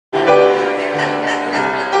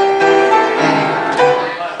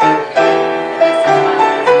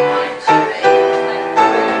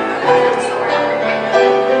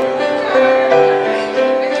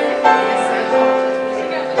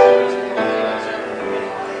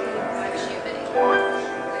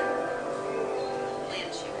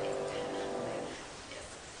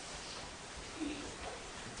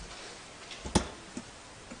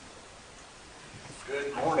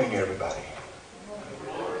Good morning, everybody.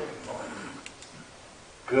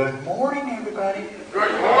 Good morning, everybody.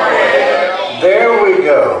 Good morning. There we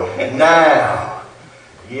go. And now,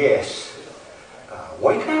 yes,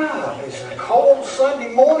 wake up. It's a cold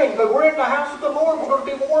Sunday morning, but we're in the house of the Lord. We're going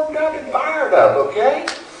to be warmed up and fired up, okay?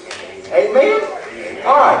 Amen?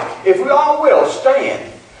 All right. If we all will,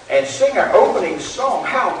 stand and sing our opening song,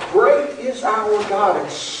 How Great Is Our God, and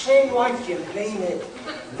sing like you mean it.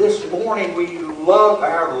 This morning we love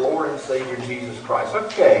our Lord and Savior Jesus Christ.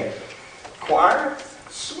 Okay, choir,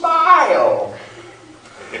 smile.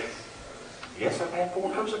 Yes, I've had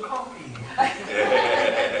 4 cups of coffee.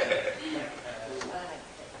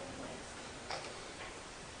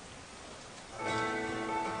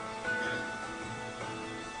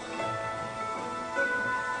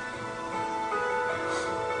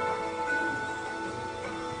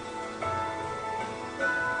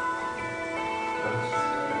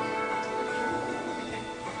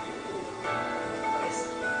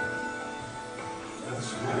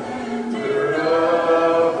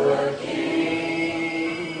 Of the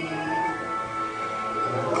King.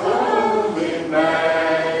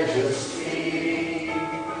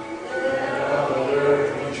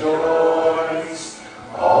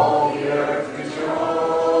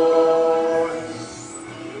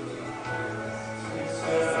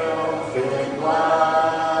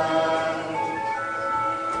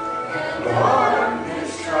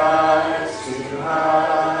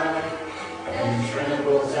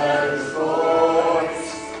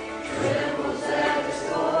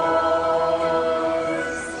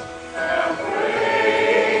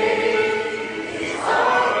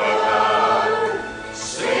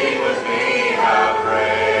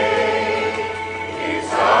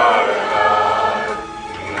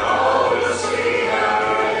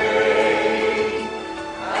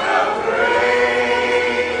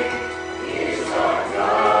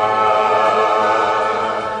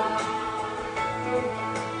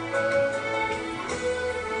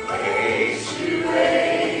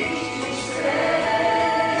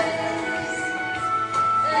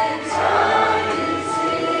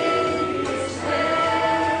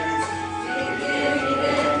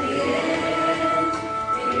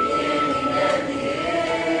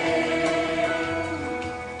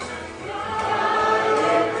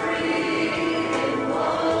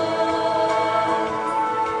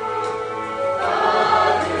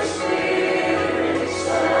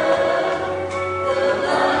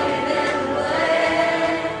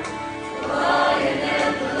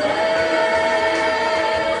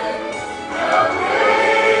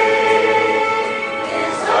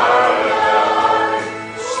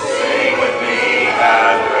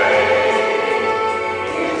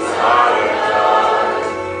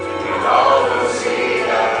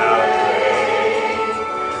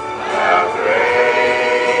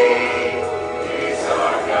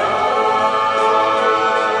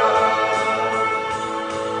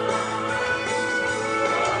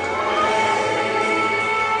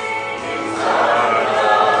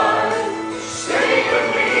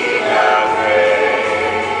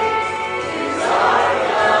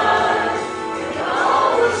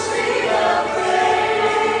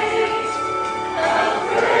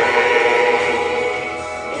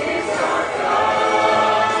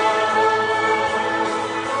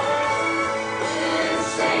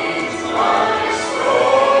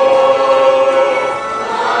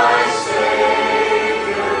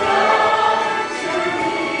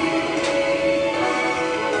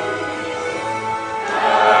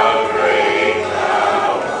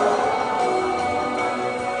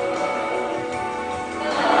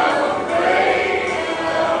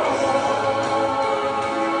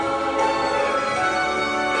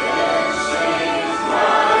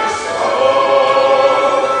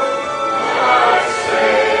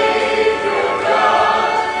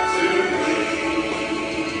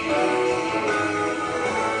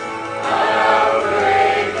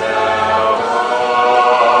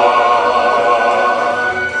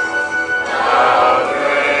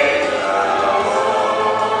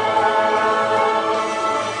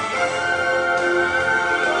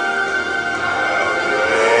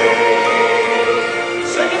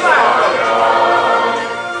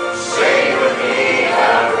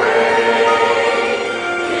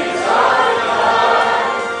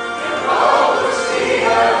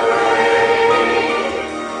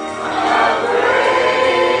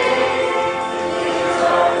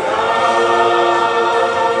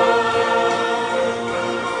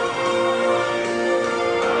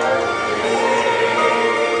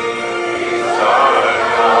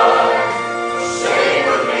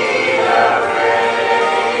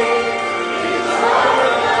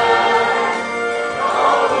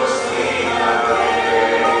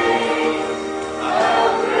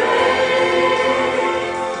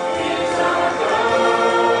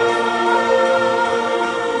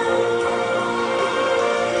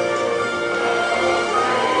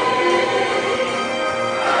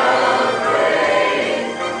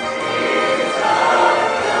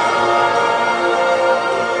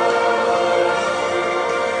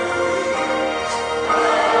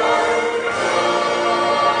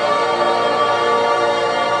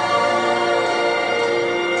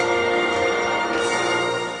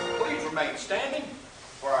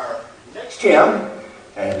 Kim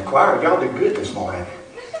and the choir, y'all did good this morning.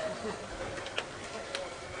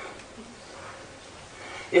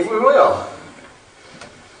 If we will,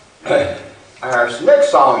 our next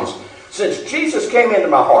song is Since Jesus Came Into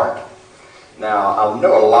My Heart. Now, I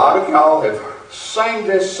know a lot of y'all have sang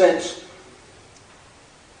this since,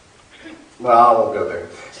 well, I won't go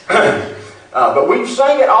there. But we've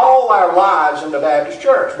sang it all our lives in the Baptist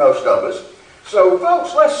church, most of us. So,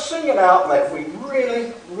 folks, let's sing it out like we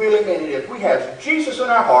really, really mean it. If we have Jesus in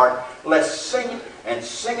our heart, let's sing it and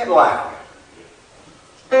sing it loud.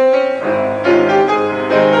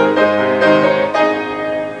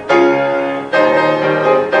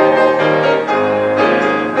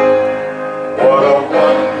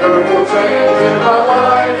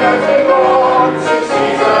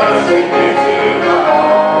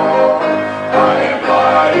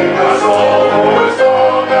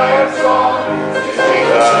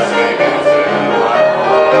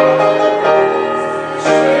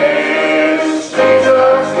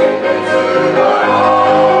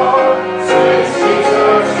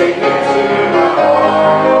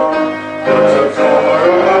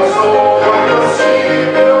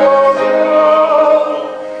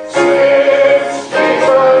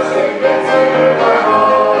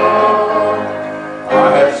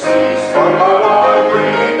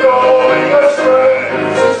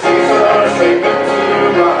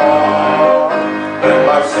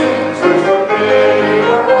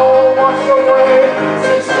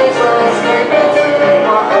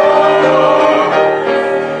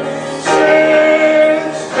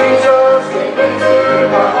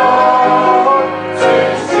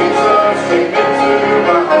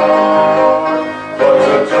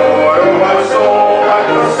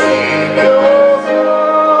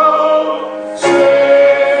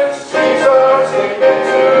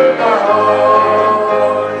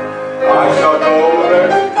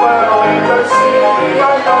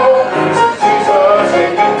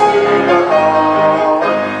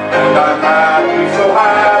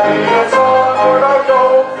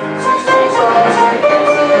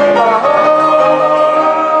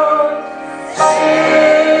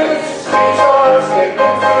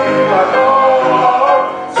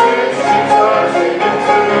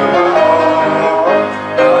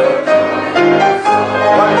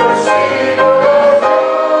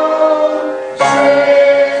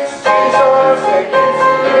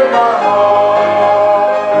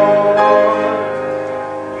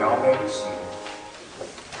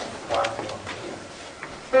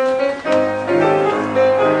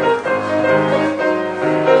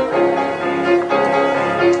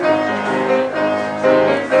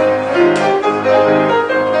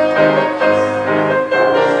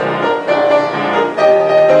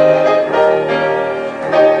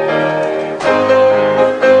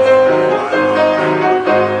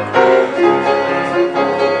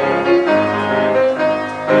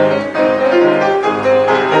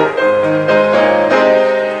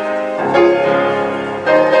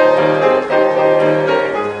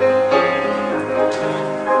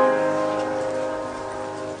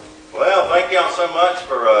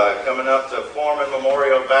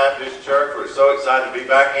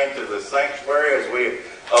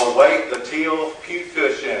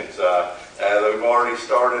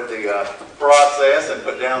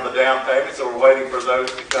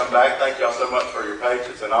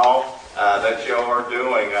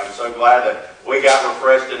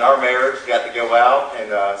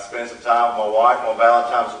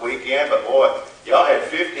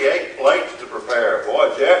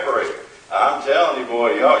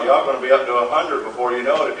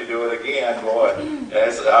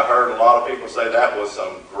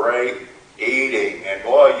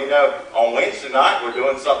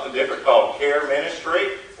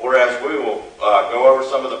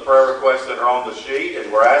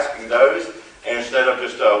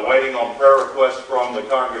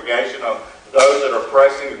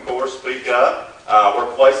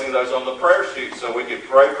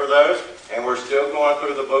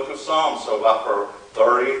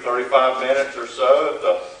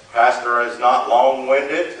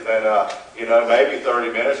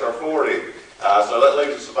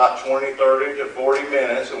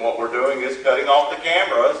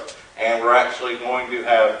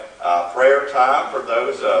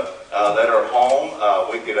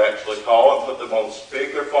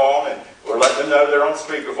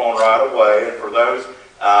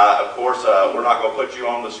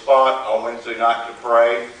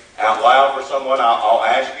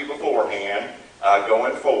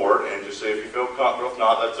 Going forward, and just see if you feel comfortable. If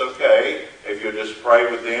not, that's okay. If you'll just pray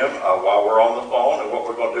with them while we're on the phone. And what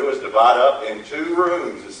we're going to do is divide up in 2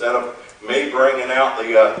 rooms instead of me bringing out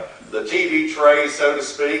the the TV trays, so to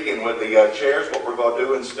speak, and with the chairs, what we're going to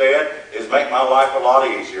do instead is make my life a lot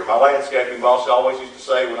easier. My landscaping boss always used to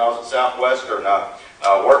say when I was at Southwestern,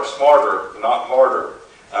 work smarter, not harder.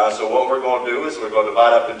 So what we're going to do is we're going to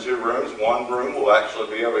divide up in 2 rooms. One room will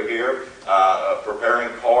actually be over here preparing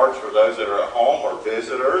cards for those that are at home or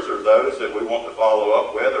visitors or those that we want to follow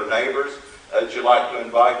up with or neighbors that you'd like to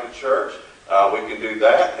invite to church. We can do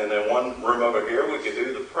that. And then one room over here we could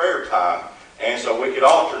do the prayer time. And so we could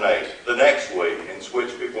alternate the next week and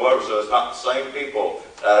switch people over so it's not the same people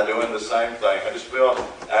doing the same thing. I just feel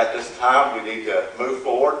at this time we need to move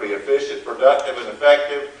forward, be efficient, productive, and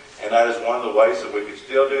effective. And that is one of the ways that we can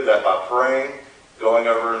still do that by praying, going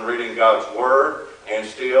over and reading God's Word, and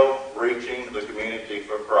still reaching the community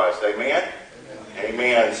for Christ. Amen? Amen.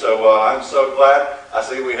 Amen. So I'm so glad I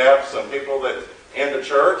see we have some people that in the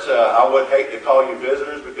church. I would hate to call you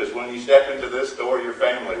visitors because when you step into this door, you're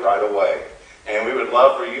family right away. And we would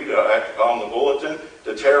love for you to, after on the bulletin,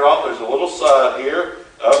 to tear off. There's a little side here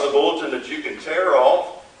of the bulletin that you can tear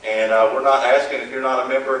off. And we're not asking if you're not a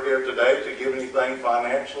member here today to give anything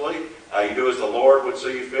financially. You do as the Lord would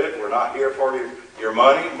see you fit. We're not here for your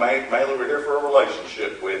money. Mainly we're here for a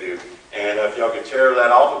relationship with you. And if y'all could tear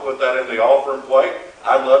that off and put that in the offering plate,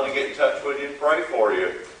 I'd love to get in touch with you and pray for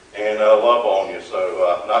you and love on you.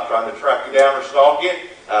 So not trying to track you down or stalk you,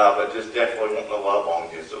 but just definitely wanting to love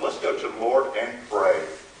on you. So let's go to the Lord and pray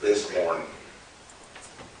this morning.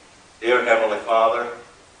 Dear Heavenly Father,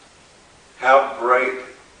 how great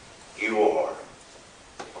you are.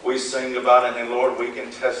 We sing about it, and Lord, we can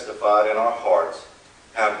testify it in our hearts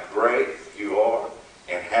how great you are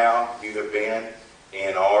and how you have been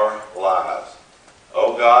in our lives.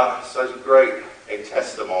 Oh God, such great a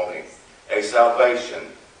testimony, a salvation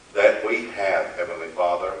that we have, Heavenly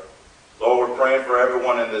Father. Lord, we're praying for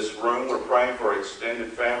everyone in this room. We're praying for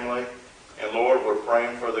extended family. And Lord, we're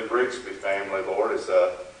praying for the Grigsby family, Lord, as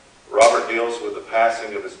Robert deals with the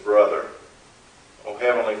passing of his brother. Oh,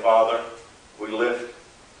 Heavenly Father, we lift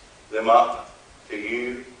them up to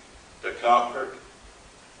you to comfort.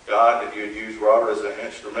 God, that you would use Robert as an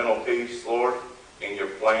instrumental piece, Lord, in your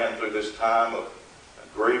plan through this time of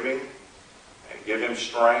grieving, and give him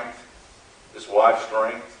strength, his wife's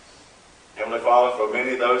strength. Heavenly Father, for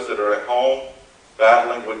many of those that are at home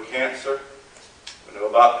battling with cancer, we know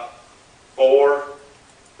about 4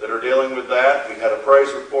 that are dealing with that. We had a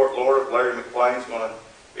praise report, Lord, of Larry McLean's going to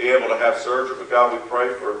be able to have surgery. But God, we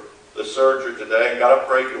pray for the surgery today. And God, I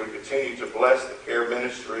pray you would continue to bless the care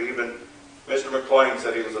ministry. Even Mr. McLean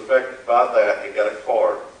said he was affected by that. He got a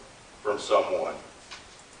card from someone.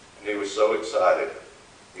 And he was so excited.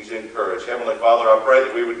 He's encouraged. Heavenly Father, I pray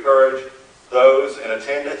that we would encourage those in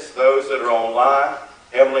attendance, those that are online.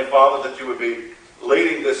 Heavenly Father, that you would be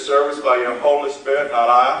leading this service by your Holy Spirit, not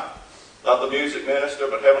I, not the music minister,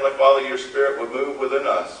 but Heavenly Father, your Spirit would move within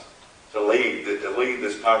us to lead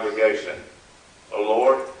this congregation. Oh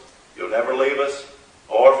Lord, you'll never leave us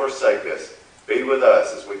or forsake us. Be with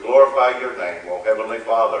us as we glorify your name, oh Heavenly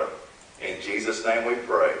Father. In Jesus' name we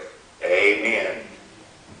pray. Amen.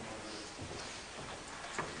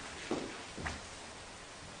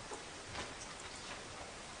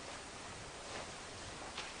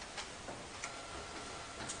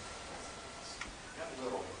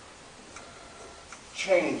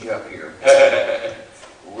 Change up here.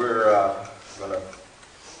 We're going to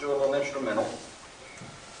do a little instrumental.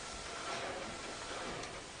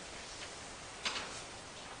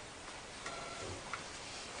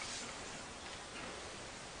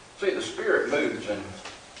 See, the Spirit moves and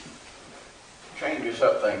changes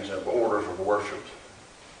up things of orders of worship.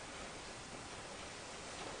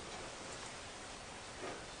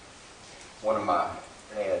 One of my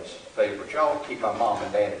dad's favorites. Y'all keep my mom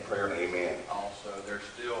and dad in prayer. Amen. Also, they're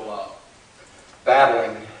still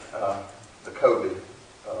battling the COVID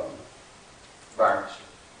virus.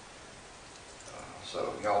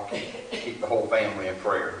 So y'all keep the whole family in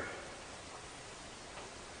prayer.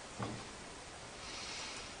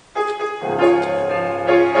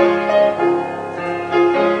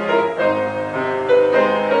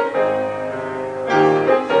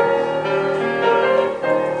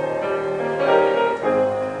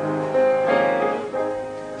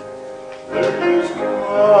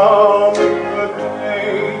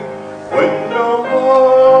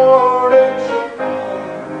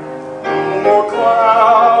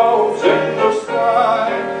 Clouds in the sky,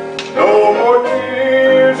 no more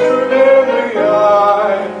tears to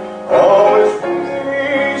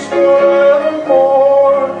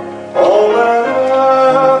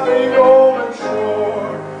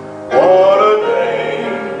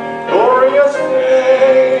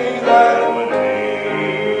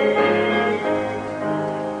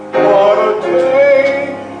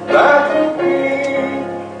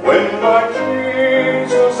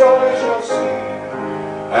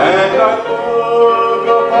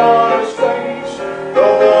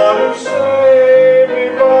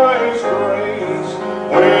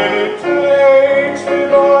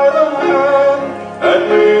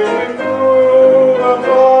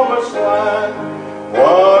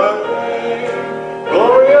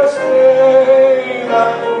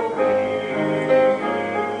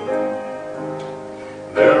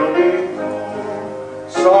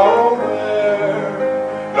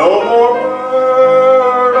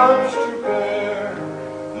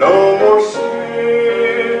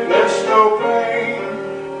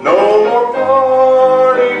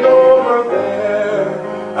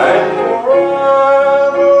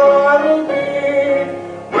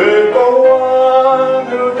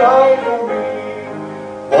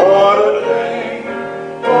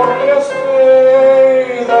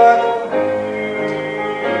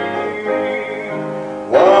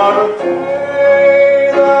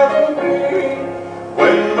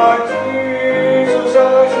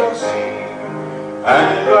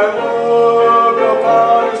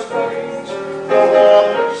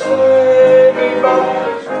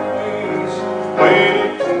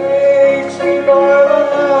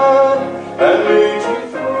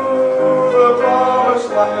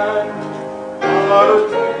land, not a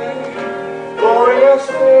day, glorious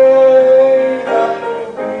day that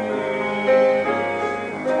will be.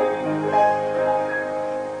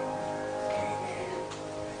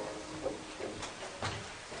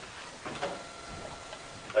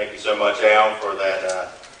 Thank you so much, Al, for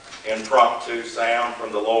that impromptu sound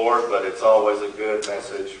from the Lord, but it's always a good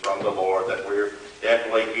message from the Lord that we're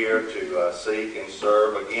definitely here to seek and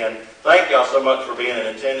serve. Again, thank y'all so much for being in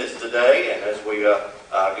attendance today, and as we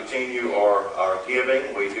continue our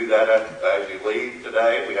giving, we do that as you leave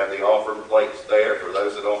today. We have the offering plates there for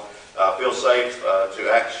those that don't feel safe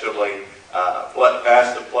to actually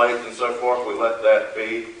pass the plates and so forth. We let that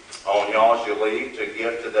be on y'all as you leave to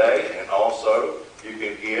give today, and also you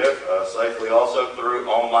can give safely also through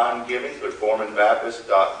online giving through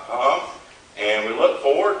foremanbaptist.com. And we look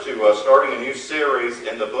forward to starting a new series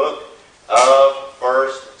in the book of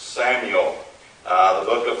 1 Samuel. The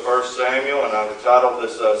book of 1 Samuel, and I've entitled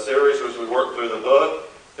this series as we work through the book,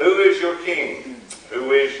 Who is Your King?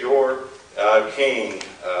 Who is Your King?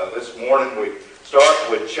 This morning we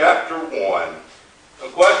start with chapter 1. A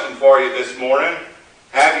question for you this morning.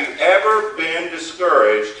 Have you ever been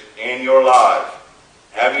discouraged in your life?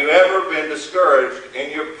 Have you ever been discouraged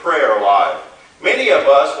in your prayer life? Many of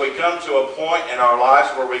us, we come to a point in our lives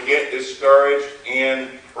where we get discouraged in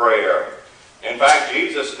prayer. In fact,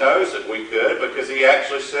 Jesus knows that we could, because he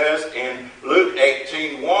actually says in Luke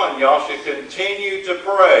 18:1, y'all should continue to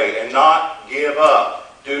pray and not give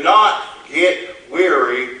up. Do not get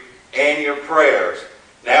weary in your prayers.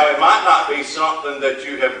 Now, it might not be something that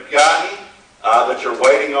you have gotten, that you're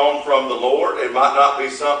waiting on from the Lord. It might not be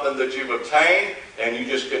something that you've obtained, and you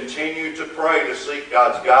just continue to pray to seek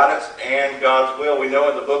God's guidance and God's will. We know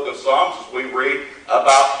in the book of Psalms, as we read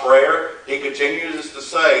about prayer, he continues to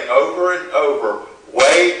say over and over,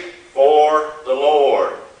 wait for the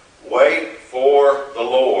Lord. Wait for the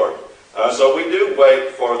Lord. So we do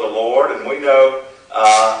wait for the Lord, and we know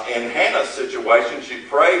in Hannah's situation, she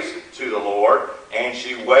prays to the Lord, and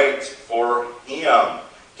she waits for him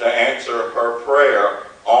to answer her prayer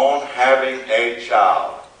on having a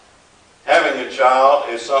child. Having a child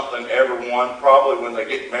is something everyone, probably when they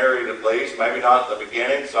get married at least, maybe not at the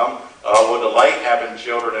beginning, some will delay having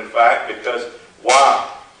children, in fact, because why?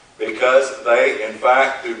 Because they, in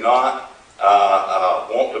fact, do not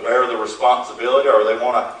want to bear the responsibility, or they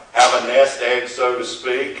want to have a nest egg, so to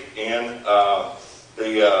speak, in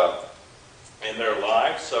their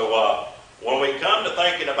life. So when we come to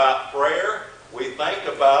thinking about prayer, we think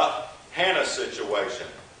about Hannah's situation.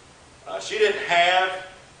 She didn't have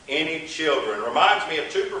any children. Reminds me of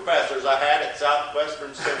two professors I had at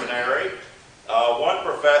Southwestern Seminary. One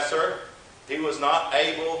professor, he was not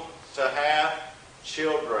able to have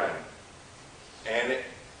children. And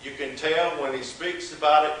you can tell when he speaks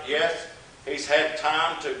about it, yes, he's had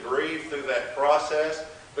time to grieve through that process.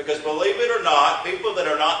 Because believe it or not, people that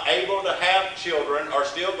are not able to have children are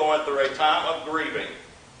still going through a time of grieving,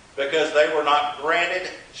 because they were not granted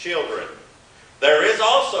children. There is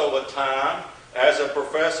also a time, as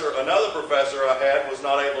another professor I had was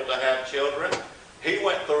not able to have children. He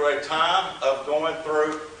went through a time of going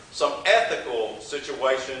through some ethical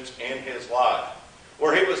situations in his life,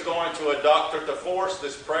 where he was going to a doctor to force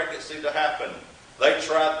this pregnancy to happen. They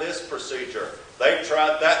tried this procedure. They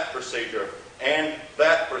tried that procedure and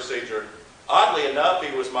that procedure. Oddly enough,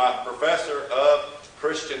 he was my professor of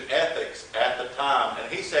Christian ethics at the time, and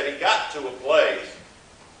he said he got to a place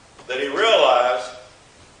that he realized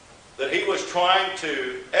that he was trying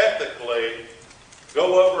to ethically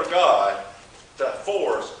go over God to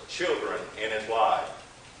force children in his life.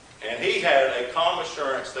 And he had a calm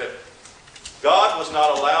assurance that God was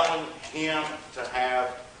not allowing him to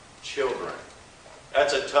have children.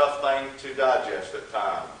 That's a tough thing to digest at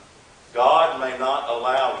times. God may not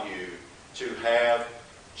allow you to have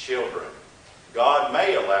children. God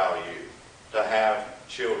may allow you to have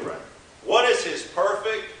children. What is His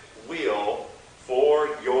perfect will for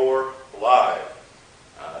your life?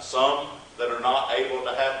 Some that are not able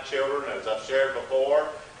to have children, as I've shared before,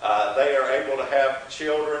 they are able to have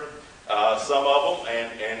children, some of them,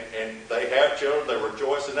 and they have children. They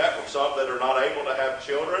rejoice in that. For some that are not able to have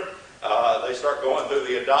children, they start going through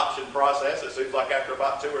the adoption process. It seems like after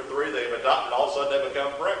about 2 or 3 they've adopted, all of a sudden they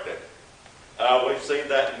become pregnant. We've seen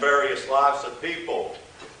that in various lives of people.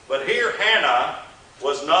 But here Hannah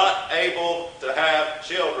was not able to have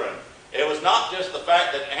children. It was not just the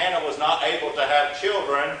fact that Hannah was not able to have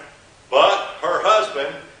children, but her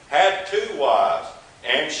husband had 2 wives,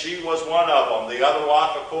 and she was one of them. The other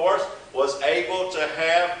wife, of course, was able to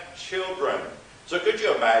have children. So could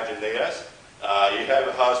you imagine this? You have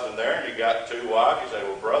a husband there, and you got 2 wives. You say,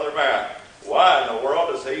 well, Brother Matt, why in the world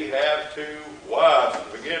does does he have 2 wives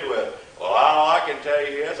to begin with? Well, all I can tell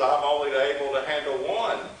you is I'm only able to handle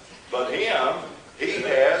one. But him, he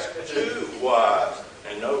has 2 wives.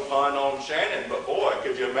 And no pun on Shannon, but boy,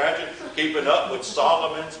 could you imagine keeping up with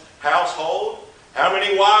Solomon's household? How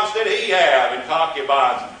many wives did he have and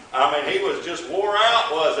concubines? I mean, he was just wore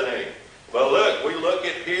out, wasn't he? But look, we look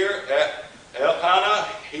at here at Elkanah.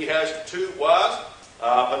 He has 2 wives,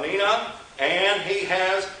 Peninnah, and he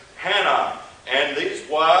has Hannah. And these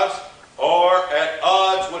wives are at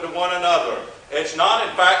odds with one another. It's not,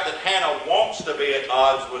 in fact, that Hannah wants to be at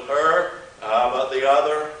odds with her, but the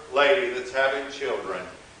other lady that's having children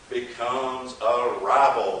becomes a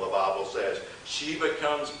rival, the Bible says. She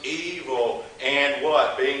becomes evil and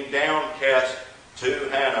what? Being downcast to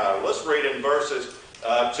Hannah. Let's read in verses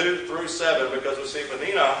 2 through 7, because we see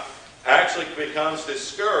Peninnah actually becomes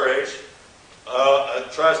discouraged,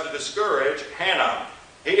 tries to discourage Hannah.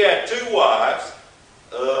 He had 2 wives.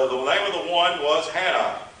 The name of the one was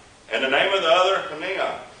Hannah, and the name of the other,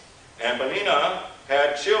 Peninnah. And Peninnah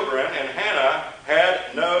had children, and Hannah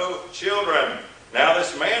had no children. Now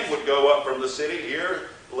this man would go up from the city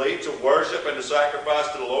yearly to worship and to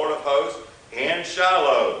sacrifice to the Lord of hosts in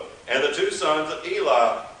Shiloh. And the 2 sons of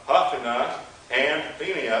Eli, Hophni and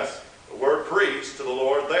Phinehas, were priests to the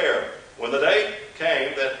Lord there. When the day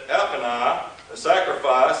came that Elkanah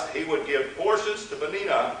sacrificed, he would give portions to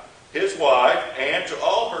Peninnah, his wife, and to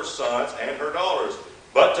all her sons and her daughters.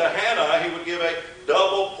 But to Hannah he would give a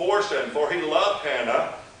double portion, for he loved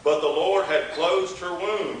Hannah, but the Lord had closed her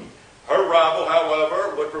womb. Her rival,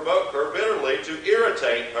 however, would provoke her bitterly to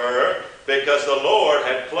irritate her, because the Lord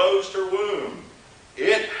had closed her womb.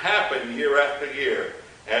 It happened year after year.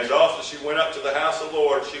 As often as she went up to the house of the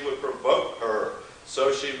Lord, she would provoke her.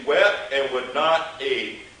 So she wept and would not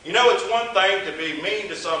eat. You know, it's one thing to be mean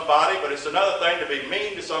to somebody, but it's another thing to be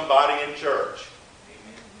mean to somebody in church.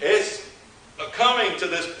 It's coming to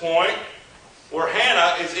this point where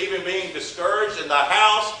Hannah is even being discouraged in the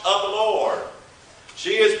house of the Lord.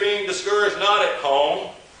 She is being discouraged not at home,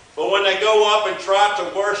 but when they go up and try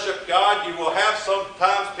to worship God, you will have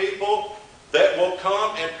sometimes people that will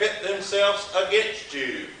come and pit themselves against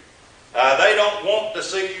you. They don't want to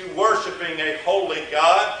see you worshiping a holy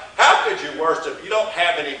God. How could you worship? You don't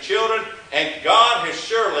have any children, and God has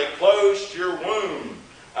surely closed your womb.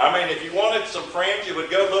 I mean, if you wanted some friends, you would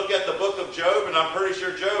go look at the book of Job, and I'm pretty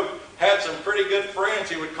sure Job had some pretty good friends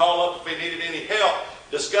he would call up if he needed any help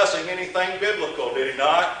discussing anything biblical, did he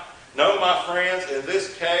not? No, my friends, in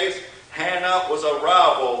this case, Hannah was a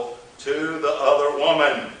rival to the other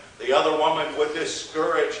woman. The other woman would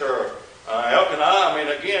discourage her. Elkanah, I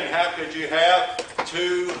mean, again, how could you have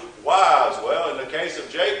 2 wives? Well, in the case of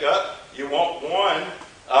Jacob, you want one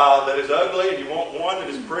that is ugly, and you want one that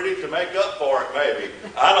is pretty to make up for it, maybe.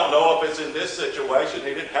 I don't know if it's in this situation.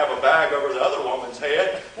 He didn't have a bag over the other woman's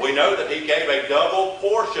head. We know that he gave a double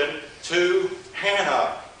portion to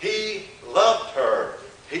Hannah. He loved her.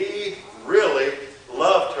 He really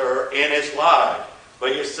loved her in his life.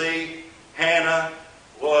 But you see, Hannah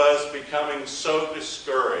was becoming so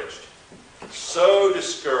discouraged, so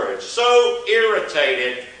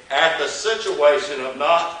irritated at the situation of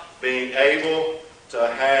not being able to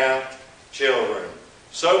have children.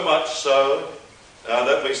 So much so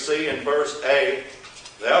that we see in verse 8,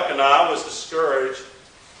 that Elkanah was discouraged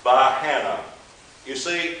by Hannah. You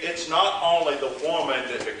see, it's not only the woman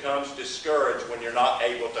that becomes discouraged when you're not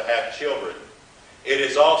able to have children. It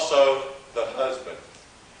is also the husband.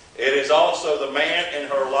 It is also the man in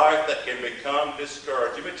her life that can become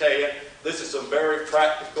discouraged. Let me tell you, this is some very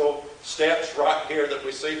practical steps right here that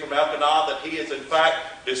we see from Elkanah, that he is in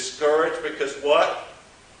fact discouraged because what?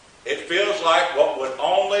 It feels like what would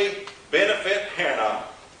only benefit Hannah,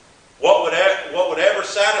 what would ever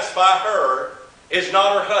satisfy her, is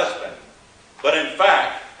not her husband, but in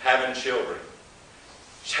fact having children.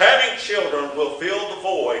 Having children will fill the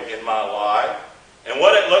void in my life. And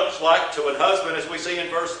what it looks like to a husband, as we see in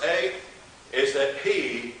verse 8, is that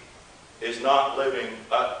he is not living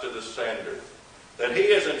up to the standard. That he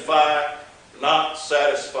is in fact not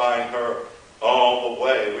satisfying her all the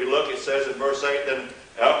way. We look, it says in verse 8, then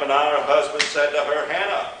Elkanah, her husband, said to her,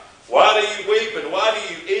 Hannah, why do you weep and why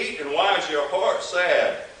do you eat and why is your heart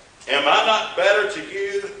sad? Am I not better to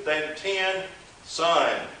you than 10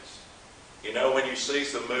 sons? You know, when you see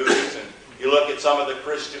some movies and you look at some of the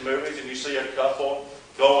Christian movies and you see a couple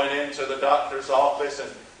going into the doctor's office and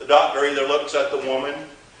the doctor either looks at the woman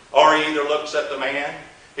or he either looks at the man.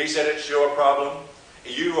 He said, it's your problem.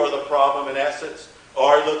 You are the problem in essence.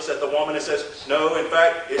 Or he looks at the woman and says, no, in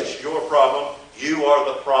fact, it's your problem. You are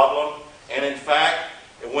the problem. And in fact,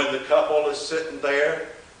 when the couple is sitting there,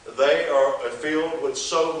 they are filled with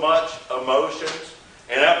so much emotions.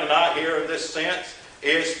 And Elkanah here in this sense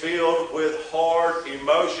is filled with hard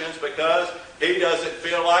emotions because he doesn't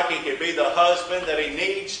feel like he can be the husband that he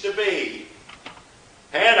needs to be.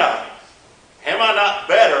 Hannah, am I not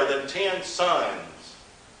better than 10 sons?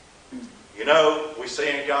 You know, we see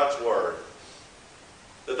in God's Word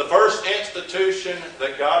that the first institution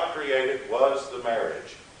that God created was the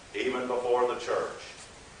marriage, even before the church.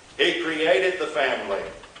 He created the family.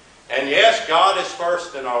 And yes, God is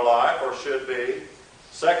first in our life, or should be.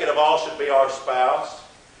 Second of all should be our spouse.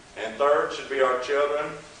 And third should be our children.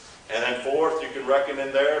 And then fourth, you can reckon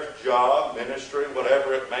in there, job, ministry,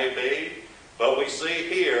 whatever it may be. But we see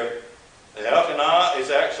here that Elkanah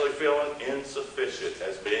is actually feeling insufficient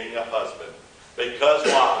as being a husband. Because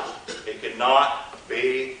why? He cannot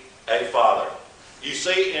be a father. You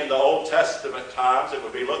see, in the Old Testament times, it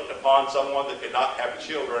would be looked upon someone that could not have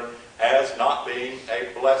children as not being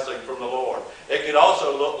a blessing from the Lord. It could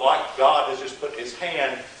also look like God has just put his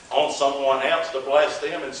hand on someone else to bless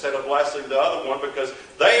them instead of blessing the other one because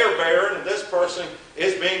they are barren and this person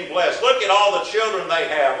is being blessed. Look at all the children they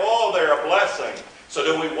have. Oh, they're a blessing. So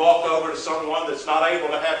do we walk over to someone that's not able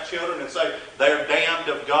to have children and say, they're damned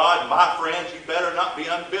of God? My friends, you better not be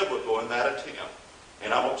unbiblical in that attempt.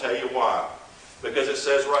 And I'm going to tell you why. Because it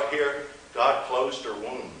says right here, God closed her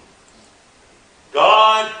womb.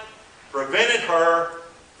 God prevented her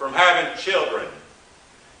from having children.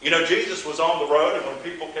 You know, Jesus was on the road, and when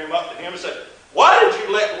people came up to him and said, why did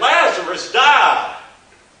you let Lazarus die?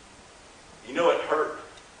 You know, it hurt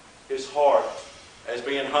his heart as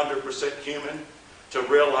being 100% human to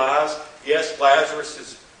realize, yes, Lazarus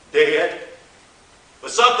is dead, but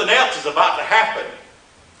something else is about to happen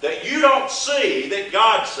that you don't see that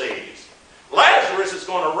God sees. Lazarus is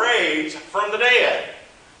going to raise from the dead.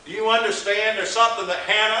 Do you understand? There's something that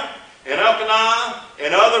Hannah and Elkanah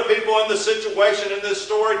and other people in the situation in this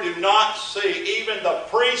story do not see. Even the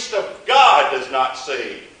priest of God does not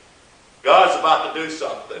see. God's about to do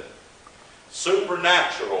something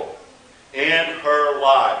supernatural in her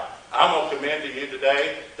life. I'm going to commend to you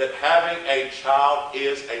today that having a child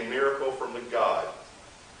is a miracle from the God.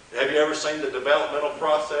 Have you ever seen the developmental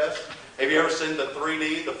process? Have you ever seen the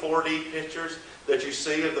 3D, the 4D pictures that you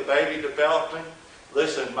see of the baby developing?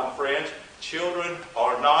 Listen, my friends, children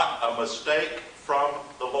are not a mistake from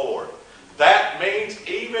the Lord. That means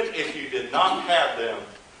even if you did not have them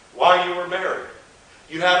while you were married,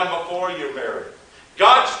 you had them before you were married,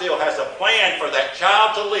 God still has a plan for that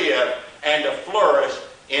child to live and to flourish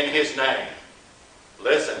in his name.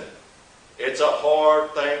 Listen, it's a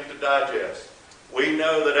hard thing to digest. We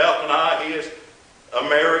know that Elkanah, he is a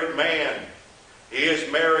married man. He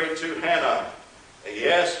is married to Hannah.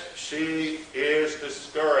 Yes, she is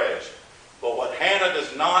discouraged. But what Hannah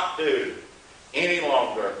does not do any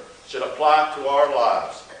longer should apply to our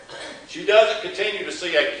lives. She doesn't continue to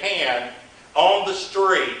see a can on the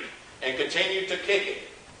street and continue to kick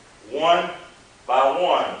it one by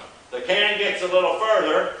one. The can gets a little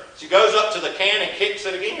further. She goes up to the can and kicks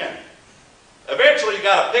it again. Eventually, you've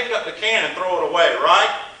got to pick up the can and throw it away,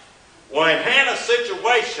 right? Well, in Hannah's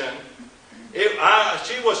situation,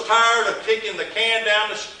 she was tired of kicking the can down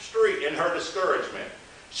the street in her discouragement.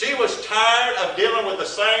 She was tired of dealing with the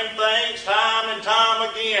same things time and time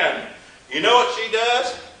again. You know what she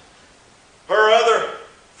does? Her other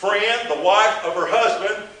friend, the wife of her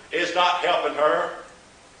husband, is not helping her.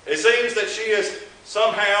 It seems that she is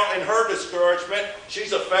somehow, in her discouragement,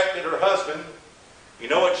 she's affected her husband. You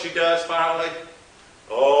know what she does finally?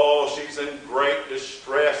 Oh, she's in great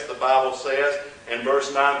distress, the Bible says. In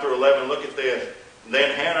verse 9 through 11, look at this.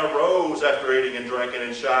 Then Hannah rose after eating and drinking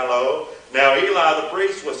in Shiloh. Now Eli the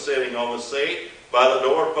priest was sitting on the seat by the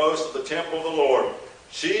doorpost of the temple of the Lord.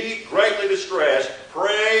 She, greatly distressed,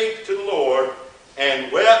 prayed to the Lord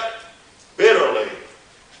and wept bitterly.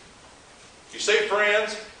 You see,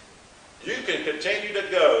 friends, you can continue to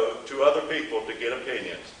go to other people to get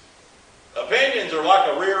opinions. Opinions are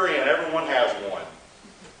like a rear end. Everyone has one.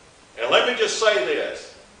 And let me just say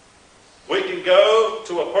this. We can go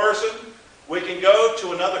to a person, we can go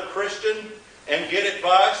to another Christian and get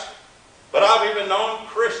advice, but I've even known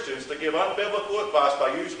Christians to give unbiblical advice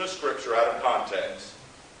by using a scripture out of context.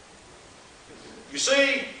 You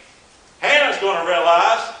see, Hannah's going to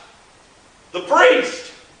realize the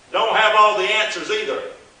priest don't have all the answers either.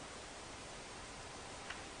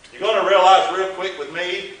 You're going to realize real quick with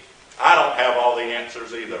me, I don't have all the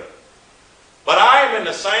answers either. But I am in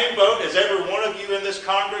the same boat as every one of you in this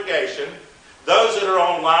congregation, those that are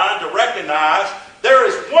online, to recognize there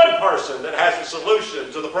is one person that has a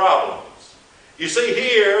solution to the problems. You see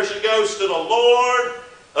here, she goes to the Lord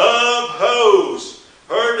of hosts.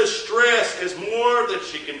 Her distress is more than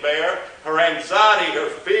she can bear. Her anxiety, her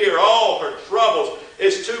fear, all her troubles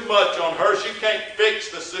is too much on her. She can't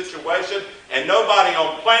fix the situation, and nobody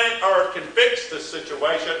on planet Earth can fix this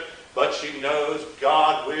situation, but she knows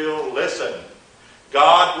God will listen.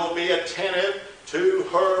 God will be attentive to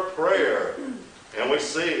her prayer. And we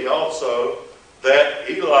see also that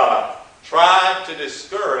Eli tried to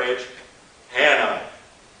discourage Hannah.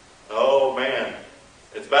 Oh man,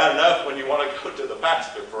 it's bad enough when you want to go to the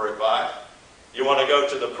pastor for advice. You want to go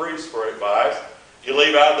to the priest for advice. You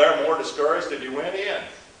leave out there more discouraged than you went in.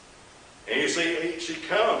 And you see, she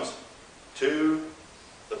comes to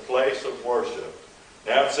the place of worship.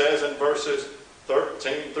 Now it says in verses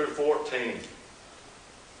 13 through 14,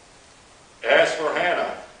 as for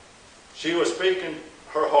Hannah, she was speaking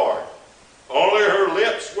her heart. Only her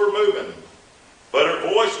lips were moving, but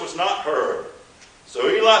her voice was not heard. So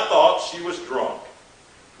Eli thought she was drunk.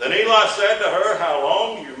 Then Eli said to her, how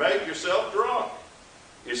long do you make yourself drunk?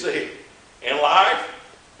 You see, in life,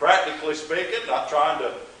 practically speaking, not trying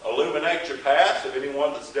to illuminate your past of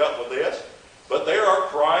anyone that's dealt with this, but there are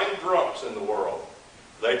crying drunks in the world.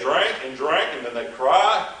 They drink, and then they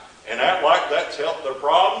cry and act like that's helped their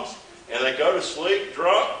problems, and they go to sleep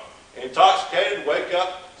drunk, intoxicated, wake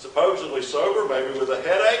up supposedly sober, maybe with a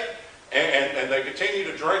headache, and they continue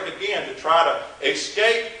to drink again to try to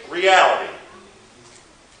escape reality.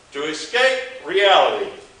 To escape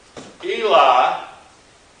reality, Eli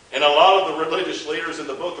and a lot of the religious leaders in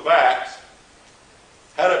the book of Acts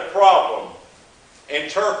had a problem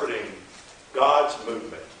interpreting God's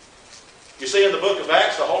movement. You see, in the book of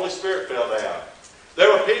Acts, the Holy Spirit fell down.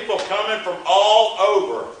 There were people coming from all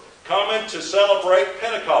over, coming to celebrate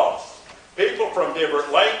Pentecost. People from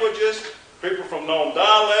different languages, people from known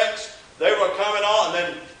dialects, they were coming on, and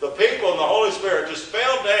then the people and the Holy Spirit just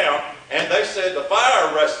fell down, and they said the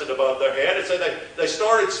fire rested above their head. It said they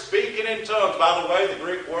started speaking in tongues. By the way, the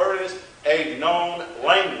Greek word is a known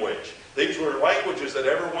language. These were languages that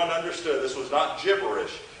everyone understood. This was not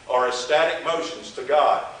gibberish or ecstatic motions to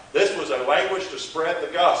God. This was a language to spread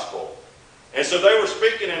the gospel. And so they were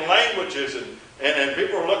speaking in languages, and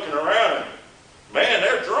people were looking around, and man,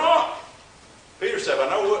 they're drunk. Peter said, by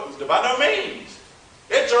no means.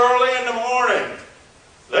 It's early in the morning.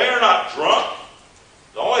 They are not drunk.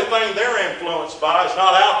 The only thing they're influenced by is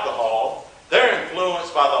not alcohol. They're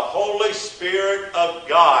influenced by the Holy Spirit of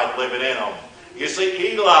God living in them. You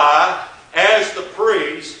see, Eli, as the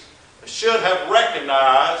priest, should have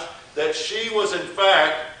recognized that she was in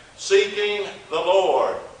fact seeking the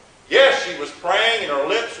Lord. Yes, she was praying and her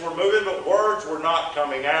lips were moving, but words were not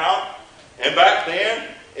coming out. And back then,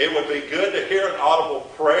 it would be good to hear an audible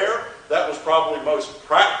prayer. That was probably most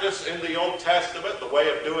practiced in the Old Testament, the way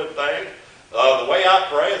of doing things. The way I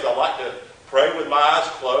pray is I like to pray with my eyes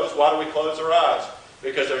closed. Why do we close our eyes?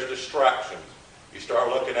 Because there's distractions. You start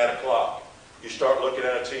looking at a clock. You start looking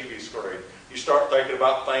at a TV screen. You start thinking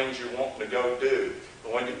about things you want to go do.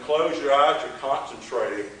 But when you close your eyes, you're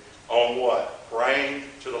concentrating on what? Praying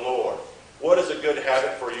to the Lord. What is a good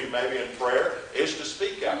habit for you, maybe in prayer, is to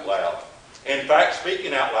speak out loud. In fact,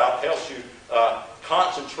 speaking out loud helps you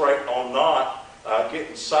concentrate on not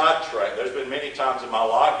getting sidetracked. There's been many times in my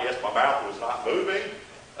life, yes, my mouth was not moving,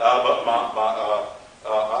 but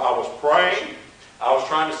I was praying. I was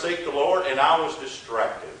trying to seek the Lord, and I was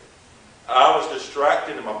distracted. I was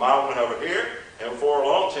distracted, and my mind went over here, and before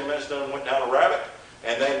long, 10 minutes done, went down a rabbit,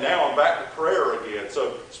 and then now I'm back to prayer again.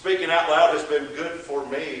 So speaking out loud has been good for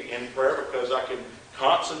me in prayer because I can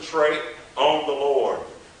concentrate on the Lord.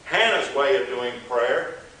 Hannah's way of doing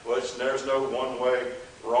prayer, which there's no one way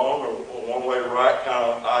wrong or one way right kind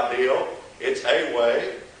of ideal. It's a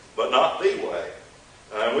way, but not the way.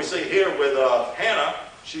 And we see here with Hannah,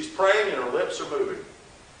 she's praying and her lips are moving.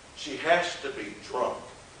 She has to be drunk.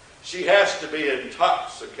 She has to be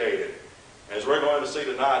intoxicated. As we're going to see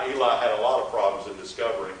tonight, Eli had a lot of problems in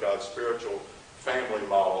discovering God's spiritual family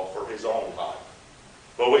model for his own life.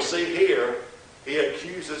 But we see here, he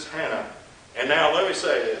accuses Hannah. And now let me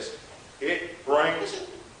say this. It brings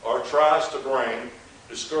or tries to bring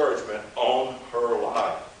discouragement on her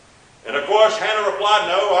life. And of course, Hannah replied,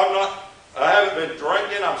 no, I haven't been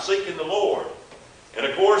drinking. I'm seeking the Lord. And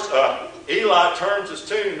of course, Eli turns his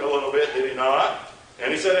tune a little bit, did he not?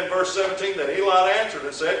 And he said in verse 17 that Eli answered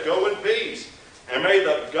and said, go in peace, and may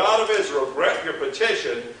the God of Israel grant your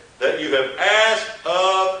petition that you have asked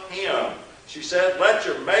of him. She said, let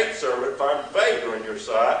your maidservant find favor in your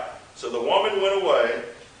sight. So the woman went away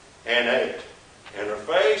and ate, and her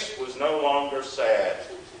face was no longer sad.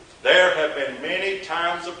 There have been many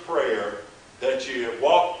times of prayer that you have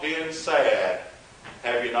walked in sad,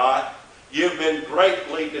 have you not? You've been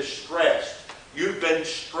greatly distressed. You've been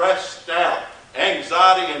stressed out.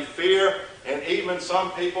 Anxiety and fear, and even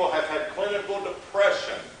some people have had clinical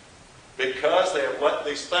depression because they have let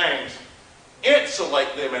these things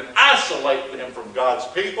insulate them and isolate them from God's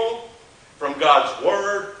people, from God's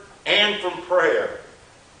Word, and from prayer.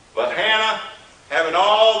 But Hannah, having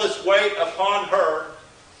all this weight upon her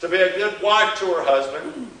to be a good wife to her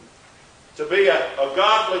husband, to be a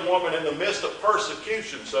godly woman in the midst of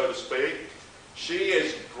persecution, so to speak, she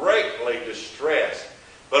is greatly distressed.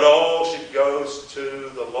 But oh, she goes to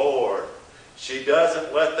the Lord. She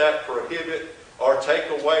doesn't let that prohibit or take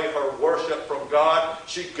away her worship from God.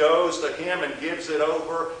 She goes to Him and gives it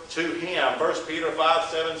over to Him. 1 Peter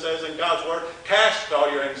 5:7 says in God's Word, cast all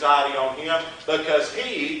your anxiety on Him because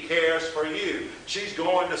He cares for you. She's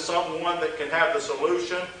going to someone that can have the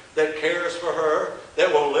solution, that cares for her,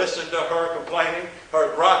 that will listen to her complaining,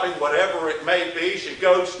 her griping, whatever it may be. She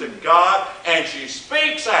goes to God and she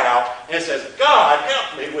speaks out and says, God,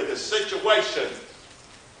 help me with this situation.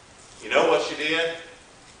 You know what she did?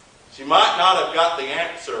 She might not have got the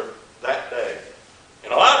answer that day.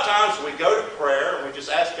 And a lot of times we go to prayer and we just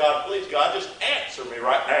ask God, please, God, just answer me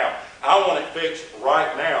right now. I want it fixed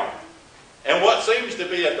right now. And what seems to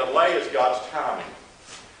be a delay is God's timing.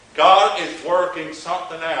 God is working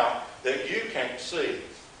something out that you can't see.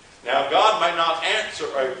 Now, God may not answer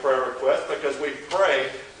a prayer request because we pray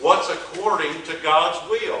what's according to God's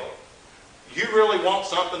will. You really want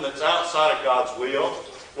something that's outside of God's will?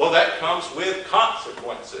 Well, that comes with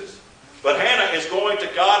consequences. But Hannah is going to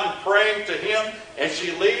God and praying to Him, and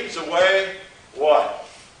she leaves away what?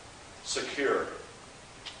 Secure.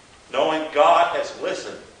 Knowing God has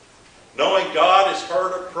listened. Knowing God has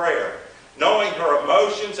heard her prayer. Knowing her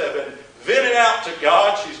emotions have been vented out to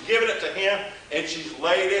God. She's given it to Him, and she's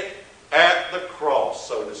laid it at the cross,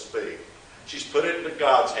 so to speak. She's put it into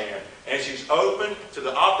God's hand, and she's open to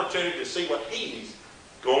the opportunity to see what He's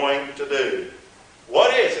going to do.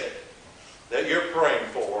 What is it that you're praying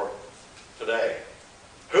for today?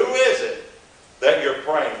 Who is it that you're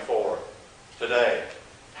praying for today?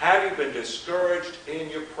 Have you been discouraged in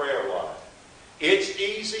your prayer life? It's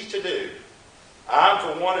easy to do. I'm,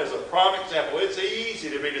 for one, as a prime example, it's easy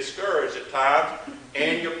to be discouraged at times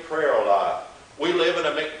in your prayer life. We live in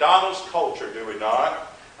a McDonald's culture, do we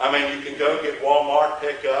not? I mean, you can go get Walmart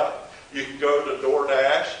pickup. You can go to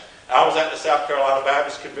DoorDash. I was at the South Carolina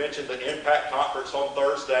Baptist Convention, the Impact Conference on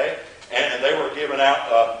Thursday, and they were giving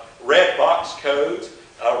out red box codes.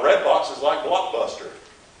 Red box is like Blockbuster.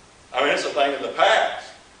 I mean, it's a thing of the past.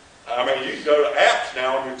 I mean, you can go to apps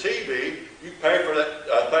now on your TV. You pay for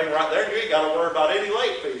that thing right there, and you ain't got to worry about any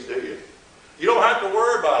late fees, do you? You don't have to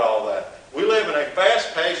worry about all that. We live in a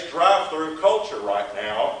fast-paced drive-through culture right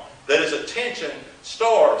now that is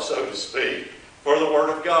attention-starved, so to speak, for the Word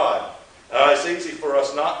of God. It's easy for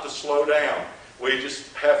us not to slow down. We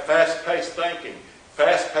just have fast-paced thinking,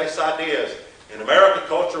 fast-paced ideas. In American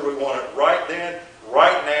culture, we want it right then,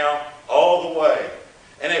 right now, all the way.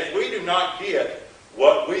 And if we do not get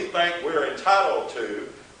what we think we're entitled to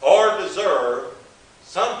or deserve,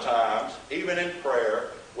 sometimes, even in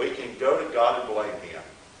prayer, we can go to God and blame Him.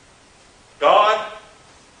 God,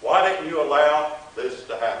 why didn't you allow this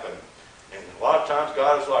to happen? And a lot of times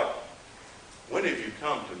God is like, when have you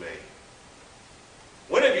come to me?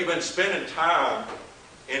 When have you been spending time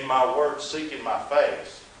in my Word seeking my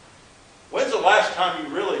face? When's the last time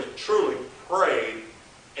you really, truly prayed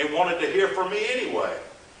and wanted to hear from me anyway?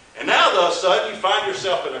 And now, all of a sudden, you find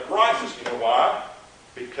yourself in a crisis. You know why?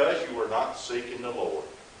 Because you were not seeking the Lord.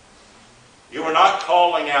 You were not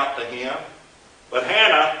calling out to Him. But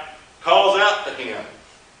Hannah calls out to Him.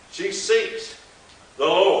 She seeks the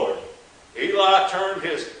Lord. Eli turned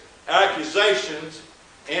his accusations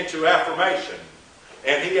into affirmation.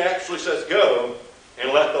 And he actually says, go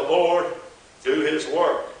and let the Lord do His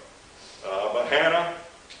work. But Hannah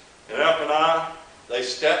and Elkanah, they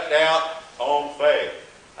stepped out on faith.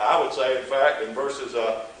 I would say, in fact, in verses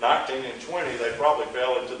 19 and 20, they probably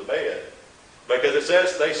fell into the bed. Because it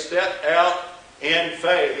says they stepped out in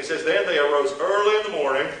faith. It says, then they arose early in the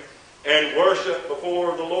morning and worshiped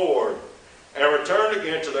before the Lord and returned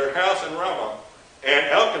again to their house in Ramah. And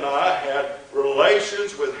Elkanah had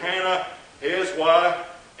relations with Hannah, his wife,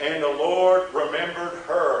 and the Lord remembered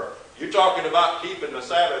her. You're talking about keeping the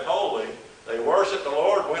Sabbath holy. They worshiped the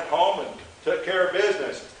Lord, went home, and took care of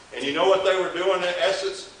business. And you know what they were doing in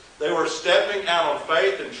essence? They were stepping out on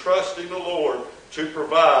faith and trusting the Lord to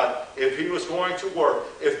provide if He was going to work,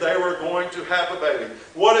 if they were going to have a baby.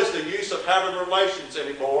 What is the use of having relations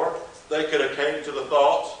anymore? They could have came to the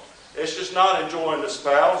thoughts. It's just not enjoying the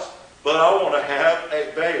spouse, but I want to have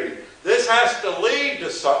a baby. This has to lead to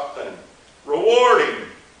something rewarding.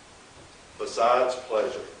 besides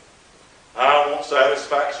pleasure. I want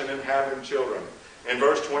satisfaction in having children. In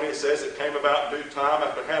verse 20 it says, it came about due time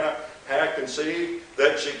after Hannah had conceived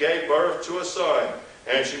that she gave birth to a son.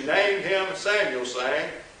 And she named him Samuel, saying,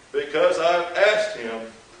 because I've asked him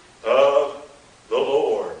of the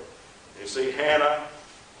Lord. You see, Hannah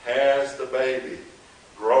has the baby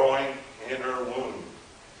growing in her womb.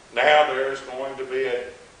 Now there's going to be a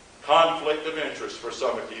conflict of interest for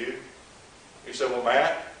some of you. You say, well,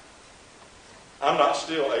 Matt, I'm not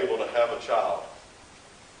still able to have a child.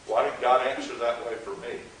 Why did God answer that way for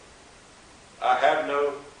me? I have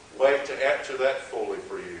no way to answer that fully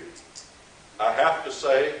for you. I have to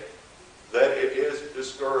say that it is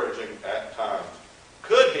discouraging at times.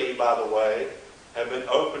 Could he, by the way, have been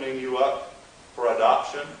opening you up for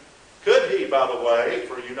adoption? Could he, by the way,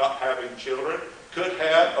 for you not having children, could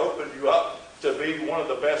have opened you up to be one of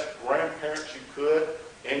the best grandparents you could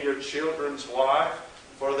in your children's life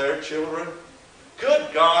for their children?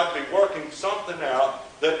 Could God be working something out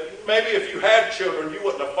that maybe if you had children, you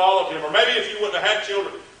wouldn't have followed him, or maybe if you wouldn't have had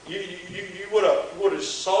children, you would have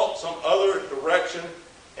sought some other direction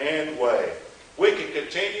and way? We can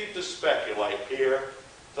continue to speculate here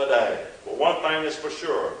today. But one thing is for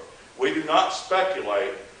sure, we do not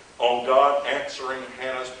speculate on God answering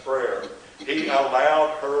Hannah's prayer. He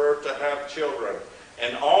allowed her to have children.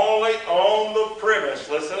 And only on the premise,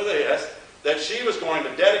 listen to this, that she was going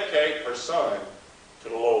to dedicate her son to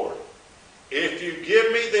the Lord. If you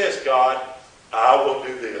give me this, God, I will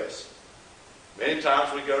do this. Many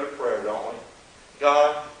times we go to prayer, don't we?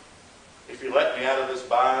 God, if you let me out of this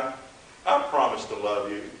bind, I promise to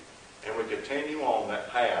love you. And we continue on that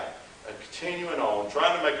path, and continuing on,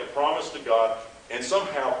 trying to make a promise to God, and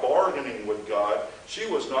somehow bargaining with God. She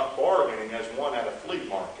was not bargaining as one at a flea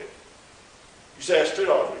market. You say, that's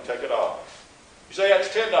 $2, we take it off. You say, that's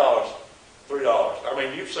 $10, $3. I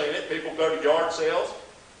mean, you've seen it. People go to yard sales,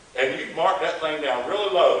 and you mark that thing down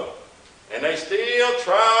really low, and they still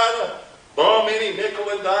try to bum any nickel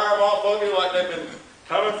and dime off of you like they've been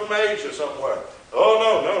coming from Asia somewhere.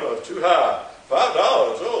 Oh, no, too high. $5,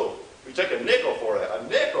 oh, you take a nickel for that. A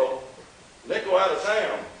nickel out of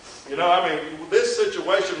town. You know, I mean, this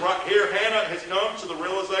situation right here, Hannah has come to the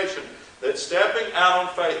realization that stepping out on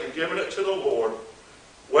faith and giving it to the Lord,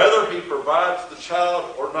 whether he provides the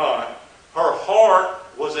child or not, her heart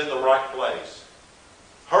was in the right place.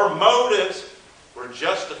 Her motives were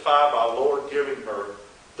justified by the Lord giving her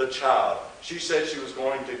the child. She said she was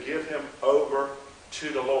going to give him over to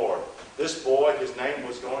the Lord. This boy, his name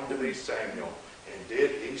was going to be Samuel. And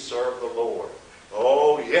did he serve the Lord?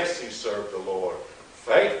 Oh, yes, he served the Lord.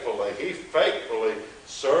 Faithfully, he faithfully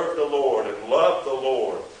served the Lord and loved the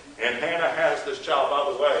Lord. And Hannah has this child.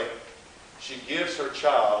 By the way, she gives her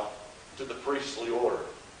child to the priestly order.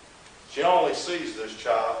 She only sees this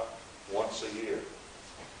child once a year.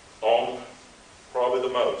 On probably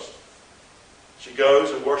the most. She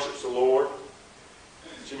goes and worships the Lord.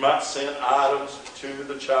 She might send items to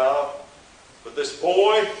the child. But this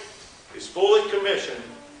boy is fully commissioned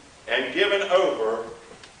and given over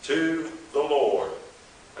to the Lord.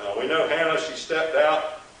 We know Hannah, she stepped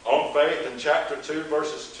out on faith in chapter 2,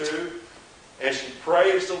 verses 2, and she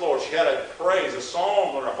praised the Lord. She had a praise, a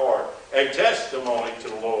song in her heart, a testimony to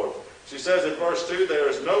the Lord. She says in verse 2, there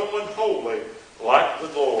is no one holy like the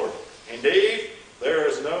Lord. Indeed, there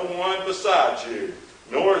is no one beside you,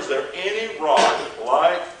 nor is there any rock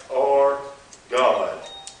like our God.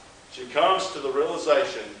 She comes to the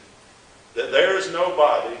realization that there is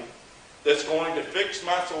nobody that's going to fix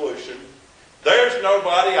my solution. There's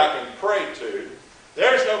nobody I can pray to.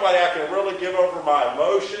 There's nobody I can really give over my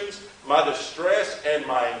emotions, my distress, and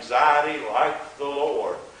my anxiety like the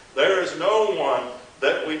Lord. There is no one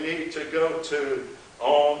that we need to go to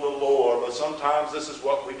on the Lord. But sometimes this is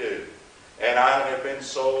what we do. And I have been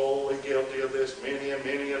solely guilty of this many and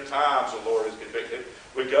many a times the Lord has convicted.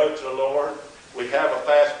 We go to the Lord, we have a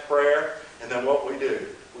fast prayer, and then what we do?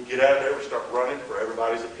 We get out of there, we start running for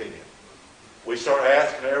everybody's opinion. We start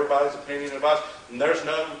asking everybody's opinion of us, and there's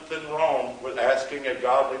nothing wrong with asking a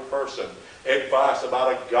godly person advice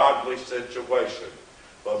about a godly situation.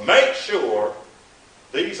 But make sure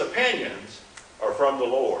these opinions are from the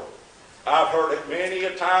Lord. I've heard it many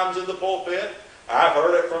a times in the pulpit. I've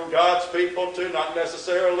heard it from God's people too, not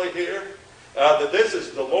necessarily here, that this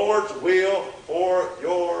is the Lord's will for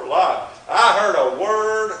your life. I heard a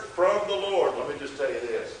word from the Lord. Let me just tell you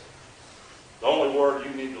this. The only word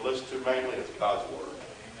you need to listen to mainly is God's word.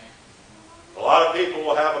 A lot of people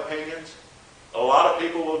will have opinions. A lot of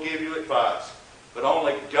people will give you advice. But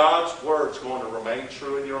only God's word is going to remain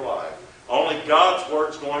true in your life. Only God's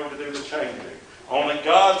word is going to do the changing. Only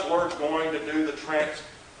God's word is going to do the transforming.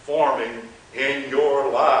 forming in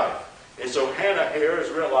your life. And so Hannah here is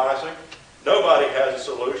realizing nobody has a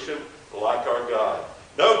solution like our God.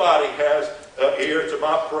 Nobody has an ear to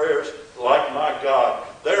my prayers like my God.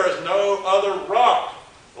 There is no other rock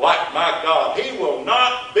like my God. He will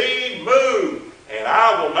not be moved, and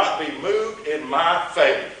I will not be moved in my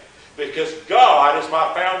faith, because God is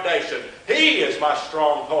my foundation. He is my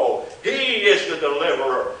stronghold. He is the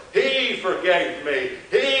deliverer. He forgave me.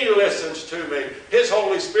 He listens to me. His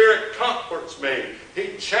Holy Spirit comforts me.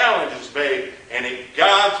 He challenges me, and He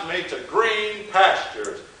guides me to green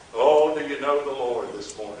pastures. Oh, do you know the Lord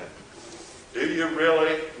this morning? Do you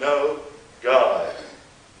really know God?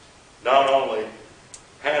 Not only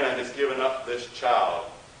Hannah has given up this child,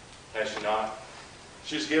 has she not?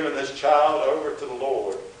 She's given this child over to the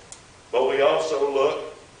Lord. But we also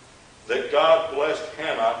look that God blessed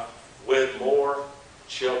Hannah with more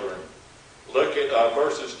children. Look at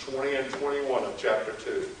verses 20 and 21 of chapter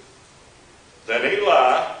 2. Then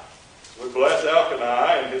Eli would bless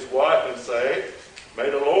Elkanah and his wife and say, "May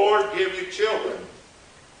the Lord give you children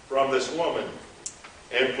from this woman,"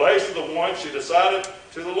 in place of the one she decided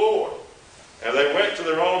to the Lord. And they went to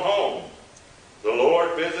their own home. The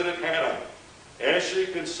Lord visited Hannah, and she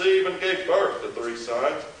conceived and gave birth to 3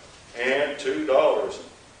 sons and 2 daughters.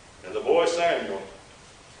 And the boy Samuel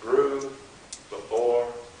grew before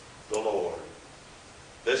the Lord.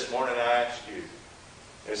 This morning I ask you,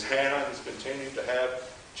 as Hannah has continued to have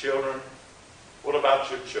children, what about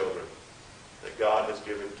your children that God has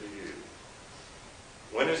given to you?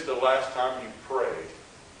 When is the last time you prayed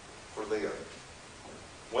for them?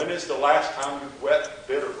 When is the last time you wept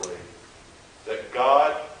bitterly that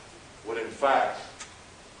God would in fact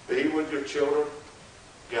be with your children,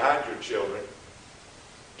 guide your children,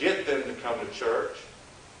 get them to come to church,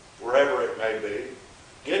 wherever it may be,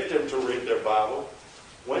 get them to read their Bible?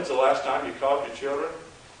 When's the last time you called your children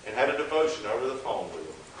and had a devotion over the phone with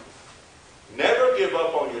them? Never give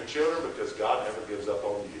up on your children, because God never gives up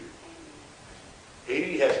on you.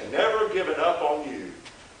 He has never given up on you.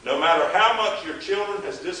 No matter how much your children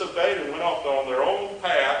has disobeyed and went off on their own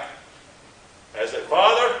path, as a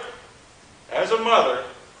father, as a mother,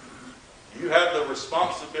 you have the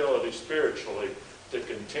responsibility spiritually to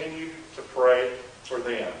continue to pray for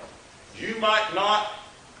them. You might not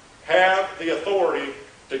have the authority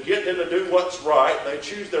to get them to do what's right. They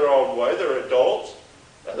choose their own way. They're adults.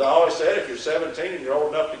 As I always said, if you're 17 and you're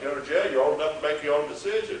old enough to go to jail, you're old enough to make your own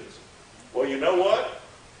decisions. Well, you know what?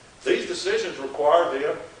 These decisions require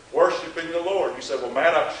them worshiping the Lord. You say, well,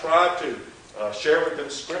 Matt, I've tried to share with them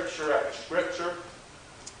scripture after scripture.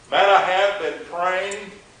 Matt, I have been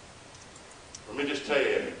praying. Let me just tell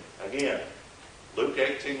you again, Luke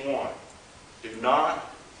 18:1. Do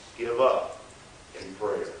not give up in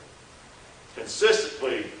prayer.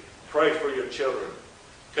 Consistently pray for your children.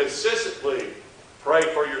 Consistently pray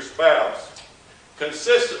for your spouse.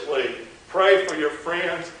 Consistently pray for your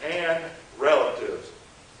friends and relatives.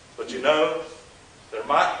 But you know, there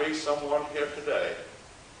might be someone here today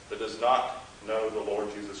that does not know the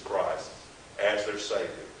Lord Jesus Christ as their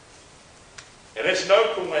Savior. And it's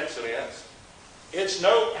no coincidence, it's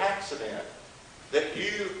no accident that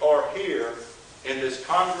you are here in this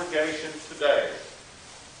congregation today.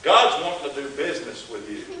 God's wanting to do business with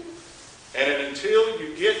you. And until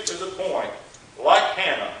you get to the point, like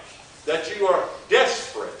Hannah, that you are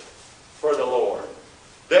desperate for the Lord,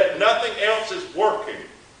 that nothing else is working,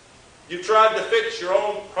 you tried to fix your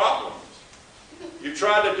own problems, you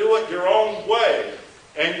tried to do it your own way,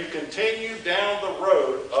 and you continue down the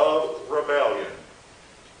road of rebellion.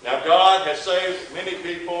 Now, God has saved many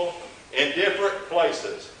people in different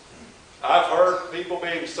places. I've heard people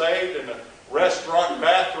being saved in a restaurant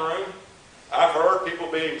bathroom. I've heard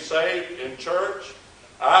people being saved in church.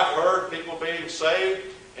 I've heard people being saved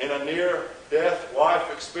in a near-death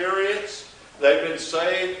life experience. They've been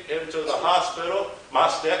saved into the hospital. My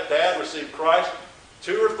stepdad received Christ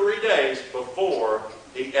 2 or 3 days before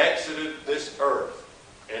he exited this earth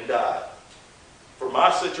and died. For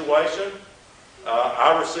my situation,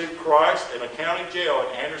 I received Christ in a county jail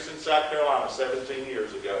in Anderson, South Carolina 17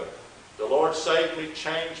 years ago. The Lord saved me,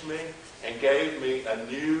 changed me, and gave me a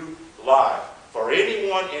new life. For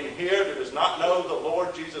anyone in here that does not know the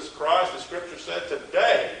Lord Jesus Christ, the Scripture said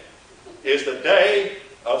today is the day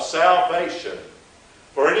of salvation.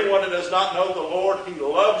 For anyone that does not know the Lord, He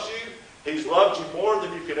loves you. He's loved you more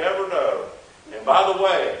than you could ever know. And by the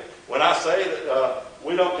way, when I say that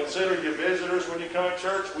we don't consider you visitors when you come to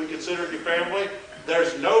church, we consider you family,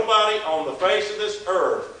 there's nobody on the face of this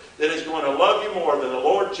earth that is going to love you more than the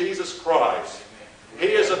Lord Jesus Christ. He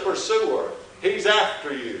is a pursuer. He's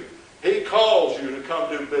after you. He calls you to come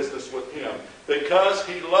do business with Him. because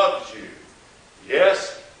He loves you.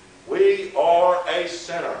 Yes, we are a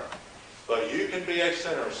sinner, but you can be a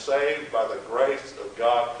sinner saved by the grace of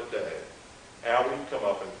God today. Al, will you come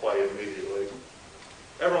up and play immediately?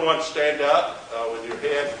 Everyone stand up with your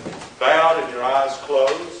head bowed and your eyes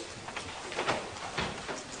closed.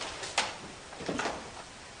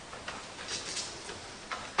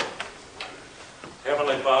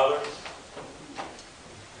 Heavenly Father,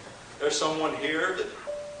 there's someone here that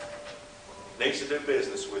needs to do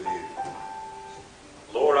business with you.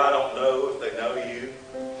 Lord, I don't know if they know you.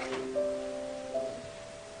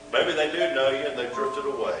 Maybe they do know you and they've drifted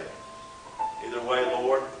away. Either way,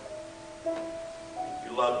 Lord,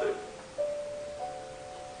 you love them.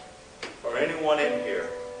 Or anyone in here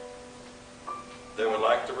that would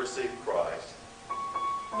like to receive Christ,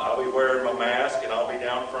 I'll be wearing my mask and I'll be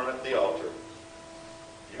down front at the altar.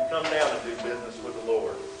 You come down and do business with the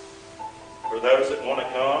Lord. For those that want to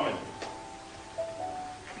come and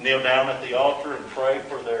kneel down at the altar and pray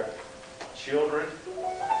for their children,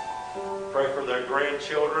 pray for their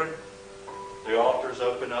grandchildren, the altar's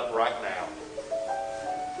open up right now.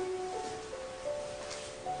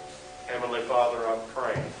 Heavenly Father, I'm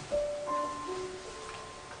praying.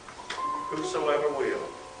 Whosoever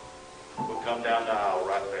will come down the aisle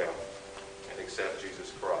right now and accept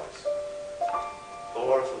Jesus Christ.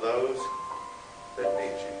 Lord, for those that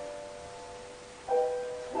need you,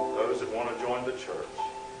 those that want to join the church,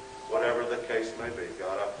 whatever the case may be,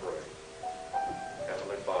 God, I pray.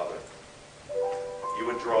 Heavenly Father, you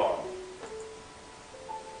would draw them.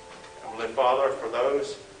 Heavenly Father, for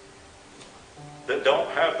those that don't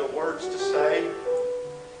have the words to say,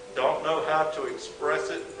 don't know how to express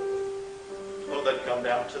it, Lord, they'd come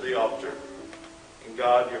down to the altar. And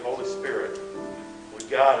God, your Holy Spirit would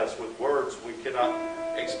guide us with words we cannot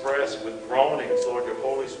express, with groanings. Lord, your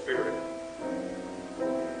Holy Spirit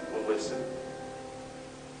will listen.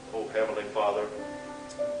 Oh, Heavenly Father,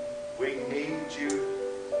 we need you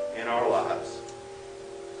in our lives.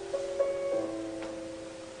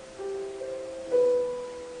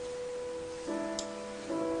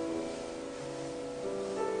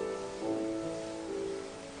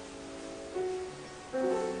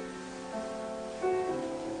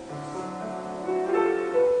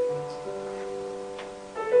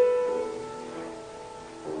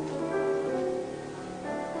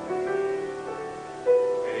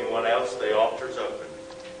 The altar's open.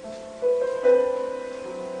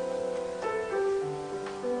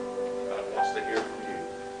 God wants to hear from you.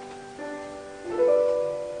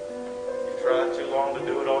 You tried too long to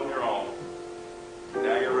do it on your own.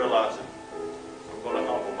 Now you're realizing, I'm going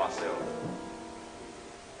to humble myself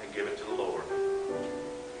and give it to the Lord.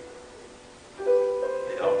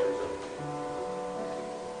 The altar's open.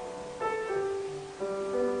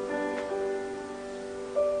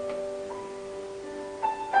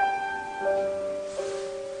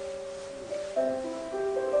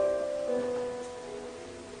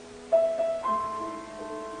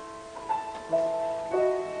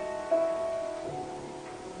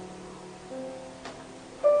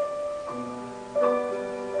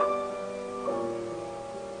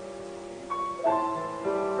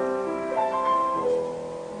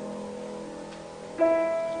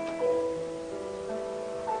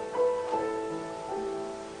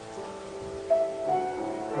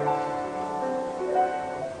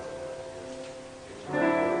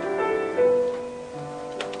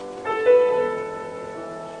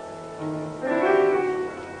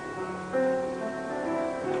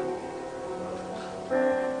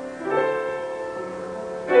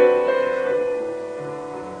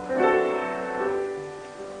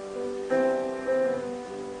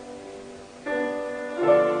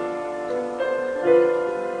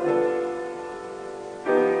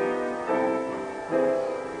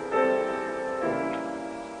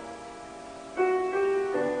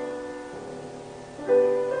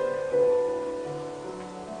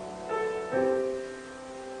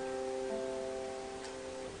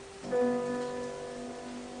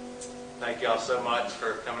 Thank y'all so much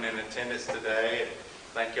for coming in attendance today.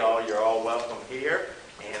 Thank y'all. You're all welcome here.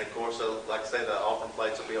 And of course, like I say, the offering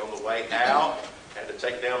plates will be on the way out. I had to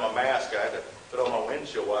take down my mask. I had to put on my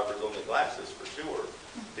windshield wipers on the glasses for sure.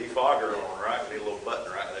 Defogger on, right? We need a little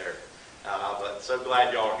button right there. But so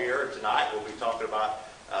glad y'all are here. Tonight we'll be talking about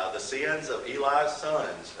the sins of Eli's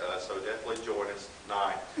sons. So definitely join us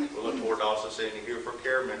tonight. We look forward to also seeing you here for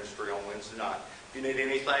care ministry on Wednesday night. If you need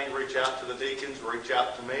anything, reach out to the deacons, reach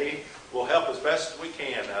out to me. We'll help as best as we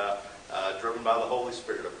can, driven by the Holy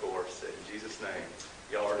Spirit, of course. In Jesus' name,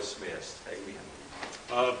 y'all are dismissed.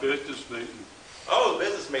 Amen. Business meeting. Oh, the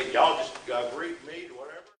business meeting. Y'all just greet me,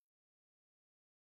 whatever.